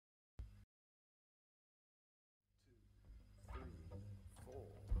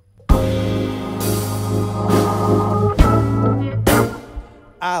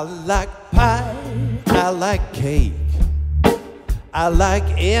I like pie, I like cake, I like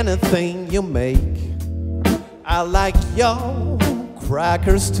anything you make. I like your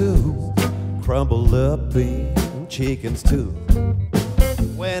crackers too, crumbled up in chickens too.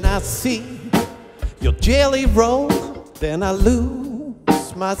 When I see your jelly roll, then I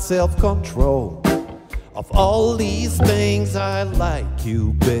lose my self-control. Of all these things, I like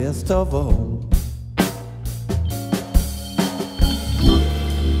you best of all.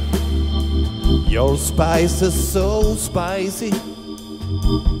 Your spice is so spicy,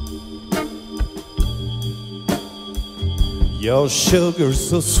 your sugar's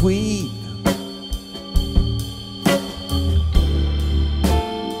so sweet,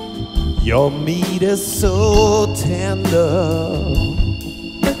 your meat is so tender,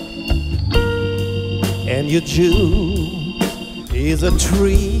 and your juice is a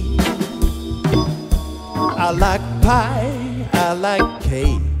treat. I like pie, I like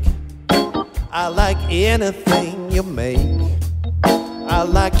cake, I like anything you make. I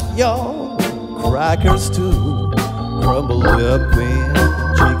like your crackers too, crumbled up in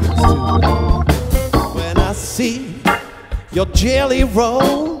chickens too. When I see your jelly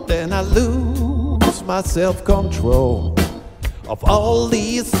roll, then I lose my self-control. Of all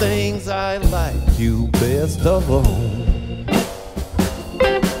these things, I like you best of all.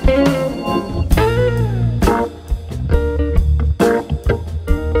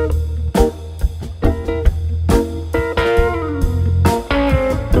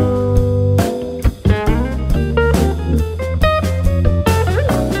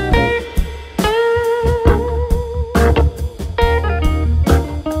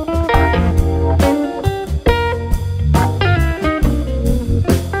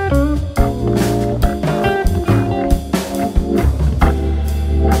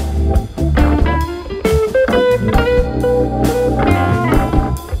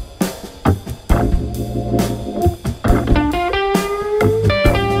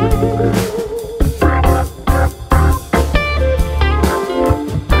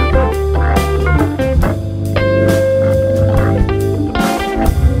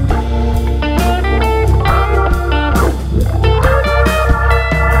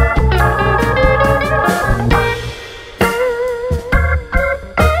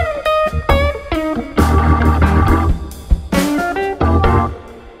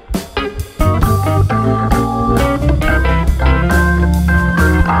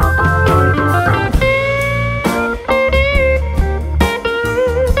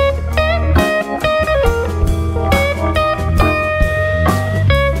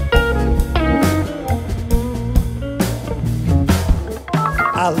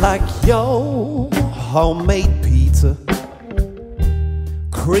 I like your homemade pizza,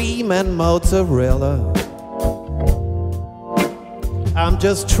 cream and mozzarella. I'm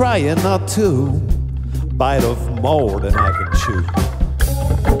just trying not to bite off more than I can chew.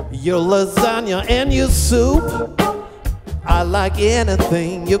 Your lasagna and your soup, I like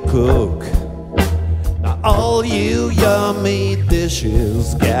anything you cook. Now all you yummy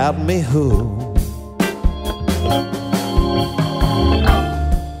dishes got me hooked.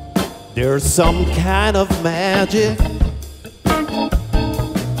 There's some kind of magic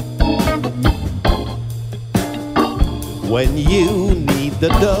when you need the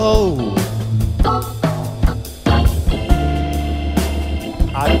dough.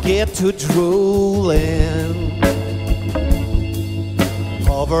 I get to drooling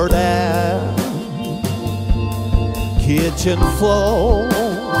over that kitchen floor.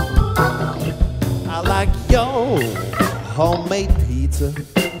 I like your homemade pizza,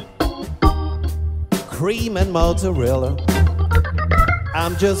 cream and mozzarella.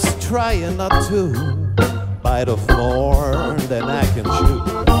 I'm just trying not to bite off more than I can chew.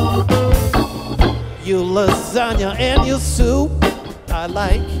 Your lasagna and your soup, I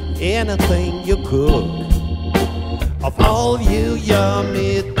like anything you cook. Of all you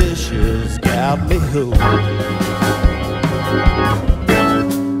yummy dishes, got me hooked.